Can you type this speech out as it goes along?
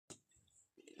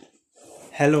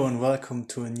Hello and welcome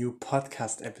to a new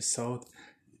podcast episode.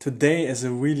 Today is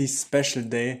a really special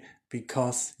day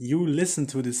because you listen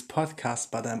to this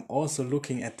podcast, but I'm also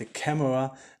looking at the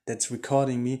camera that's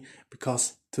recording me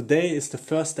because today is the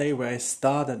first day where I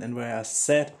started and where I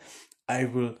said I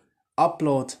will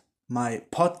upload my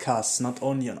podcasts not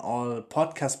only on all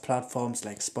podcast platforms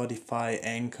like Spotify,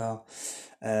 Anchor,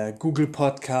 Google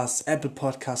Podcasts, Apple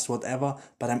Podcasts, whatever,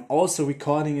 but I'm also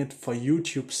recording it for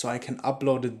YouTube so I can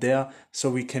upload it there so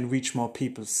we can reach more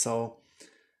people. So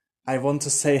I want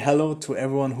to say hello to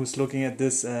everyone who's looking at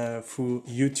this through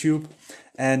YouTube.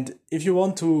 And if you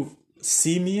want to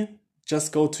see me,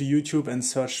 just go to YouTube and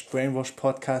search Brainwash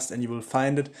Podcast and you will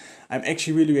find it. I'm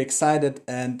actually really excited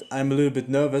and I'm a little bit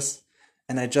nervous.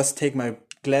 And I just take my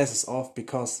glasses off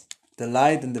because the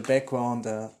light in the background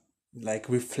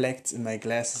reflects in my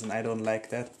glasses and I don't like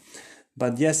that.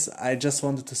 But yes, I just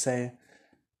wanted to say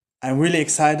I'm really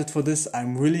excited for this.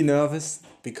 I'm really nervous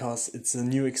because it's a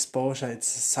new exposure. It's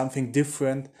something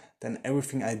different than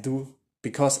everything I do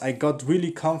because I got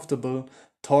really comfortable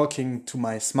talking to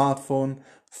my smartphone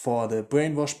for the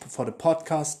Brainwash, for the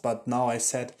podcast. But now I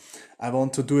said I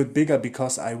want to do it bigger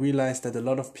because I realized that a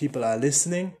lot of people are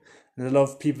listening and a lot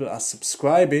of people are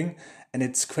subscribing, and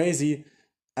it's crazy.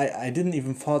 I didn't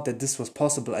even thought that this was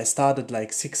possible. I started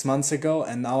like 6 months ago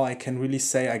and now I can really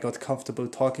say I got comfortable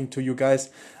talking to you guys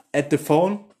at the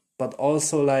phone, but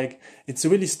also it's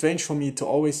really strange for me to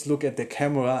always look at the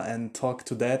camera and talk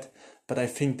to that, but I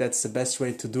think that's the best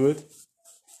way to do it.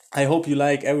 I hope you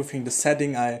like everything, the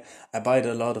setting. I bought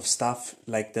a lot of stuff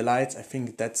like the lights. I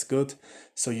think that's good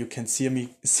so you can see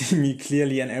me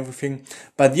clearly and everything.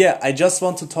 But yeah, I just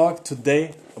want to talk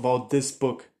today about this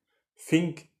book,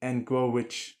 Think and Grow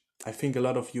Rich. I think a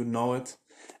lot of you know it,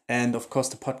 and of course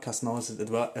the podcast knows it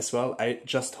as well. I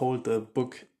just hold the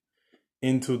book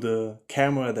into the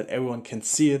camera that everyone can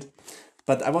see it,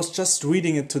 but I was just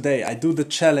reading it today. I do the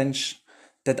challenge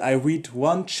that I read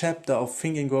one chapter of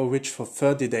Think and Grow Rich for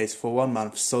 30 days, for 1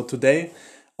 month. So today,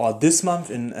 or this month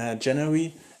in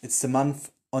January, it's the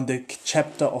month on the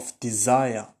chapter of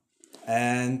desire.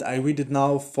 And I read it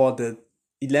now for the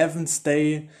 11th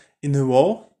day in a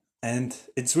row. And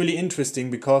it's really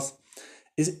interesting because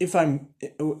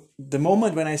the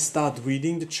moment when I start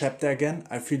reading the chapter again,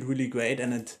 I feel really great.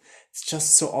 And it's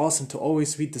just so awesome to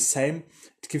always read the same.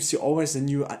 It gives you always a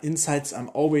new insights. I'm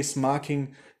always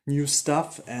marking new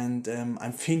stuff and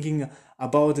I'm thinking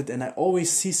about it, and I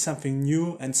always see something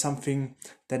new and something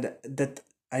that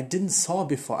I didn't saw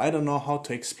before. I don't know how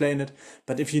to explain it,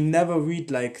 but if you never read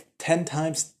like 10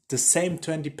 times the same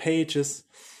 20 pages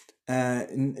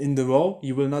in the row,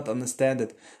 you will not understand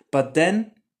it. But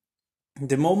then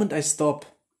the moment I stop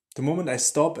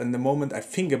and the moment I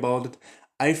think about it,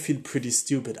 I feel pretty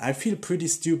stupid. I feel pretty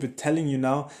stupid telling you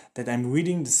now that I'm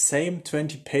reading the same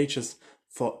 20 pages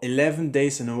for 11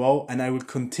 days in a row, and I will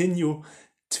continue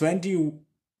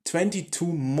 22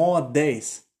 more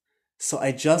days. So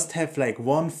I just have like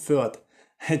 1/3.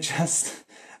 I just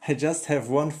have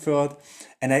 1/3,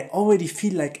 and I already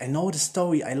feel like I know the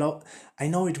story. I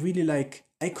know it really. Like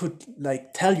I could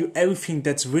like tell you everything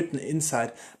that's written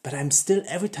inside, but I'm still,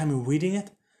 every time I'm reading it,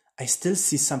 I still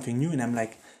see something new, and I'm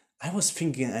like, I was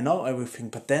thinking I know everything,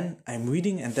 but then I'm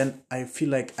reading and then I feel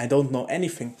like I don't know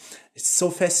anything. It's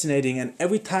so fascinating, and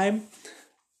every time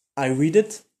I read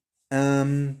it,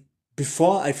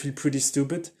 before I feel pretty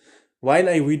stupid. While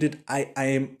I read it, I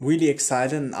am really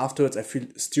excited, and afterwards I feel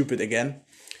stupid again.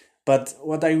 But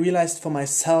what I realized for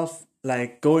myself,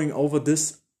 like going over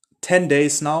this 10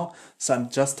 days now, so I'm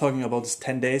just talking about this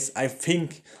 10 days, I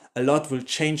think a lot will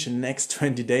change in the next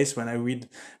 20 days when I read,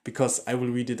 because I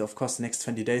will read it, of course, the next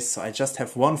 20 days. So I just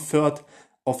have 1/3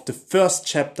 of the first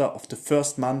chapter of the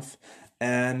first month.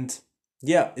 And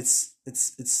yeah, it's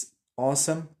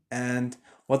awesome. And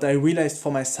what I realized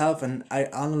for myself, and I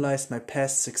analyzed my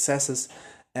past successes,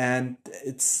 and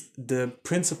it's the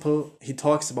principle he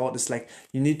talks about is like,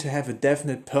 you need to have a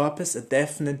definite purpose, a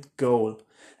definite goal,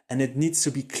 and it needs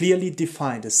to be clearly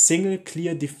defined, a single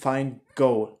clear defined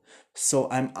goal. So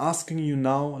I'm asking you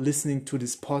now, listening to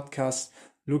this podcast,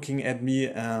 looking at me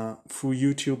through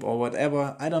YouTube or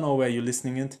whatever. I don't know where you're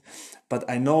listening it, but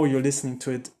I know you're listening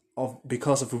to it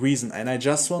because of a reason. And I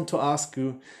just want to ask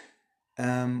you,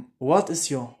 what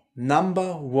is your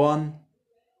number one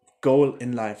goal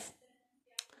in life?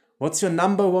 What's your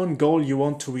number one goal you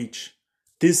want to reach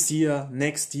this year,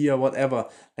 next year, whatever?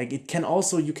 Like you can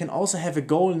also have a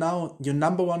goal now. Your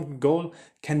number one goal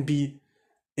can be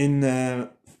in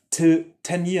till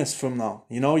 10 years from now.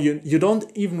 You don't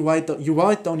even you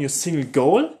write down your single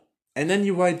goal, and then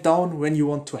you write down when you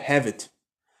want to have it.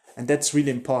 And that's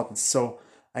really important. So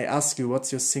I ask you,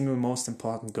 what's your single most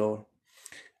important goal?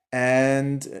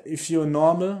 And if you're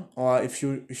normal, or if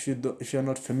you're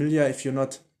not familiar, if you're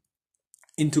not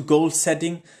into goal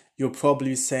setting, you're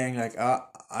probably saying like,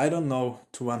 I don't know,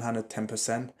 to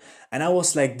 110%. And I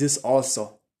was like this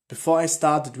also. Before I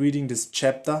started reading this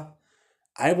chapter,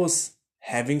 I was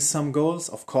having some goals.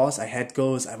 Of course, I had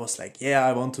goals. I was like, yeah,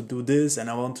 I want to do this and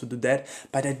I want to do that.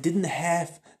 But I didn't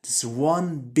have this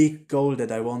one big goal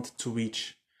that I wanted to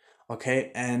reach.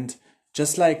 Okay, and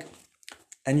just like,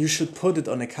 and you should put it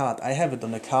on a card. I have it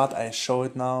on a card. I show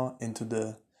it now into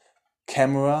the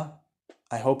camera.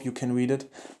 I hope you can read it.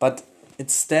 But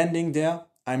it's standing there.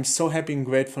 I'm so happy and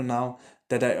grateful now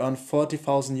that I earn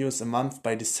 40,000 euros a month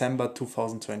by December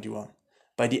 2021.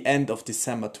 By the end of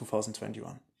December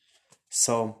 2021.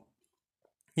 So,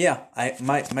 yeah,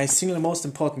 my single most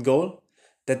important goal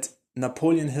that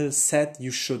Napoleon Hill said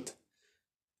you should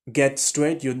get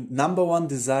straight. Your number one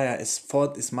desire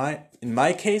in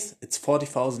my case, it's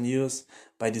 40,000 euros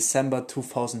by December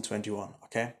 2021.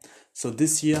 Okay, so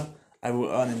this year I will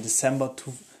earn in December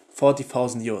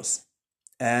 40,000 euros.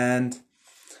 And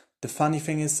the funny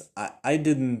thing is,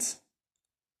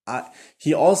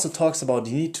 he also talks about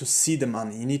you need to see the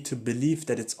money. You need to believe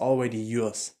that it's already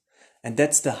yours. And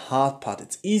that's the hard part.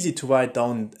 It's easy to write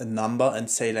down a number and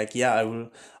say like, yeah, I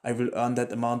will earn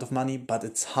that amount of money, but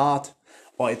it's hard,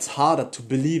 or it's harder to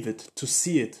believe it, to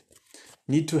see it.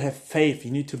 You need to have faith.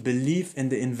 You need to believe in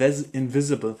the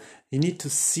invisible. You need to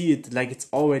see it like it's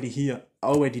already here,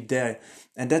 already there.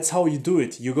 And that's how you do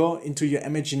it. You go into your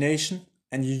imagination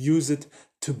and you use it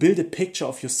to build a picture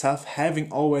of yourself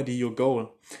having already your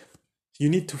goal. You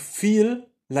need to feel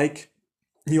like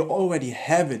you already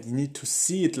have it. You need to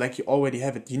see it like you already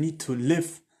have it. You need to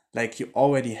live like you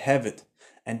already have it.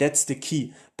 And that's the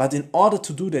key. But in order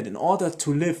to do that, in order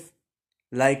to live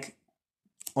like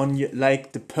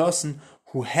the person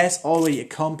who has already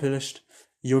accomplished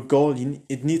your goal,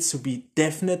 it needs to be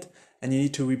definite, and you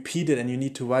need to repeat it, and you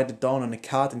need to write it down on a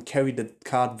card and carry the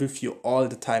card with you all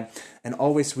the time and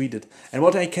always read it. And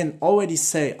what I can already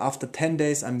say after 10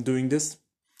 days I'm doing this,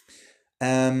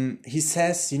 he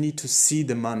says you need to see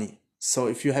the money. So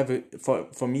if you have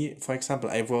for me, for example,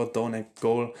 I wrote down a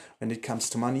goal when it comes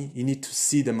to money. You need to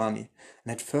see the money.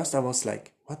 And at first I was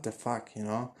like, what the fuck,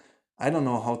 I don't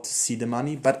know how to see the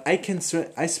money. But I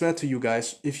swear to you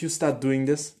guys, if you start doing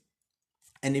this,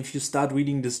 and if you start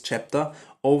reading this chapter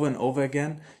over and over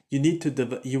again,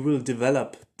 you will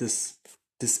develop this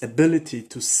ability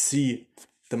to see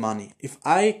the money. If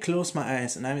I close my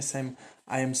eyes and I'm saying,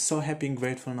 I am so happy and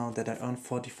grateful now that I earn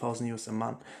 40,000 euros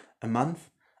a month,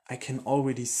 I can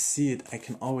already see it. I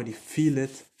can already feel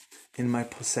it in my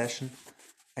possession.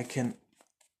 I can,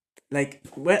 like,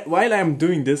 while I'm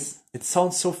doing this, it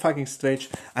sounds so fucking strange.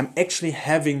 I'm actually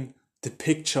having the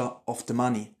picture of the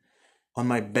money on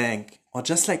my bank, or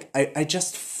just like I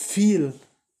just feel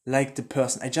like the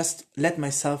person. I just let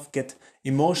myself get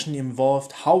emotionally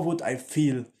involved. How would I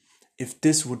feel if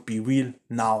this would be real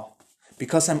now?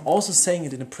 Because I'm also saying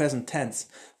it in the present tense.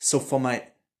 So for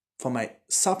my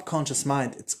subconscious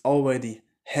mind, it's already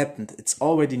happened. It's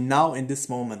already now in this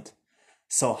moment.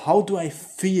 So how do I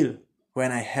feel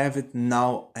when I have it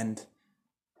now? And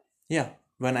yeah,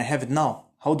 when I have it now,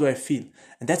 how do I feel?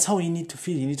 And that's how you need to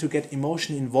feel. You need to get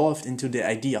emotionally involved into the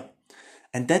idea.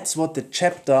 And that's what the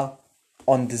chapter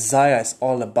on desire is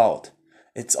all about.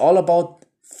 It's all about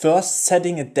first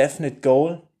setting a definite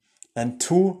goal, and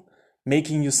two,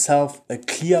 making yourself a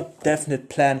clear, definite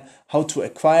plan how to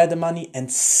acquire the money and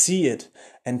see it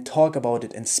and talk about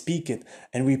it and speak it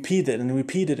and repeat it and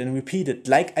repeat it and repeat it.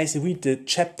 Like I read the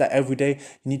chapter every day,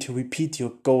 you need to repeat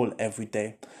your goal every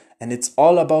day. And it's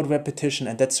all about repetition,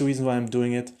 and that's the reason why I'm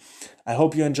doing it. I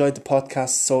hope you enjoyed the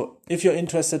podcast. So if you're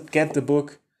interested, get the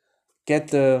book. Get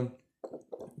the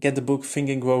book Think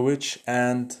and Grow Rich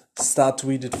and start to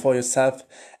read it for yourself.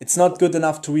 It's not good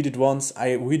enough to read it once.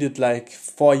 I read it like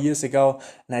 4 years ago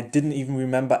and I didn't even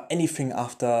remember anything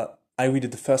after I read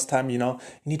it the first time. You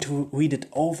need to read it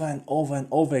over and over and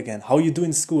over again. How you do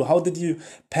in school? How did you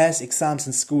pass exams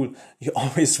in school? You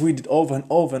always read it over and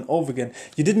over and over again.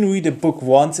 You didn't read a book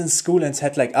once in school and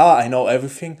said like, I know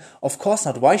everything. Of course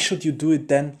not. Why should you do it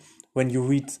then when you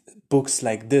read books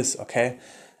like this, okay?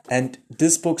 And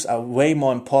these books are way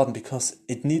more important because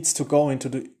it needs to go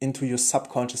into your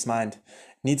subconscious mind.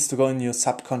 It needs to go in your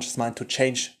subconscious mind to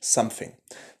change something.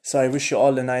 So I wish you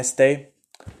all a nice day.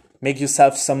 Make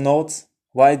yourself some notes.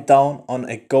 Write down on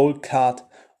a goal card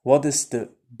what is the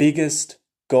biggest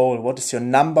goal. What is your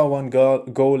number one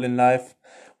goal in life?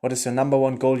 What is your number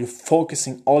one goal you're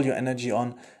focusing all your energy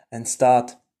on, and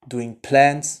start doing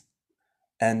plans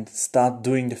and start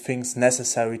doing the things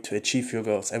necessary to achieve your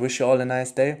goals. I wish you all a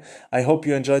nice day. I hope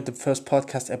you enjoyed the first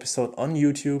podcast episode on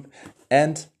YouTube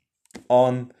and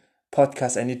on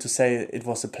podcast. I need to say it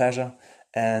was a pleasure,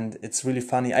 and it's really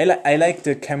funny. I like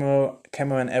the camera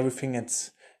and everything.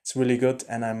 It's really good,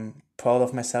 and I'm proud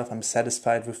of myself. I'm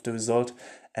satisfied with the result.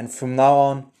 And from now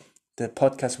on, the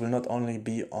podcast will not only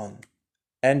be on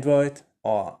Android,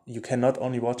 or you can not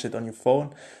only watch it on your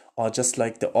phone, or just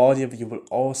like the audio, you will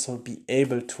also be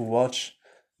able to watch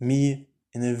me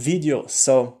in a video.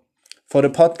 So for the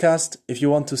podcast, if you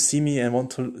want to see me and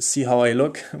want to see how I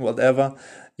look, whatever,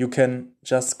 you can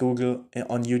just Google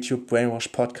on YouTube Brainwash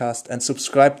Podcast and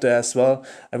subscribe there as well.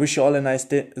 I wish you all a nice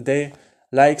day.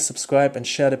 Like, subscribe, and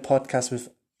share the podcast with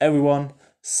everyone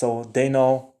so they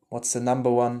know what's the number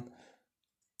one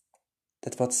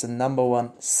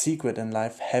secret in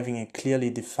life: having a clearly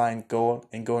defined goal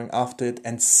and going after it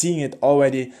and seeing it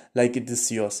already like it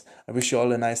is yours. I wish you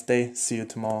all a nice day. See you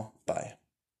tomorrow. Bye.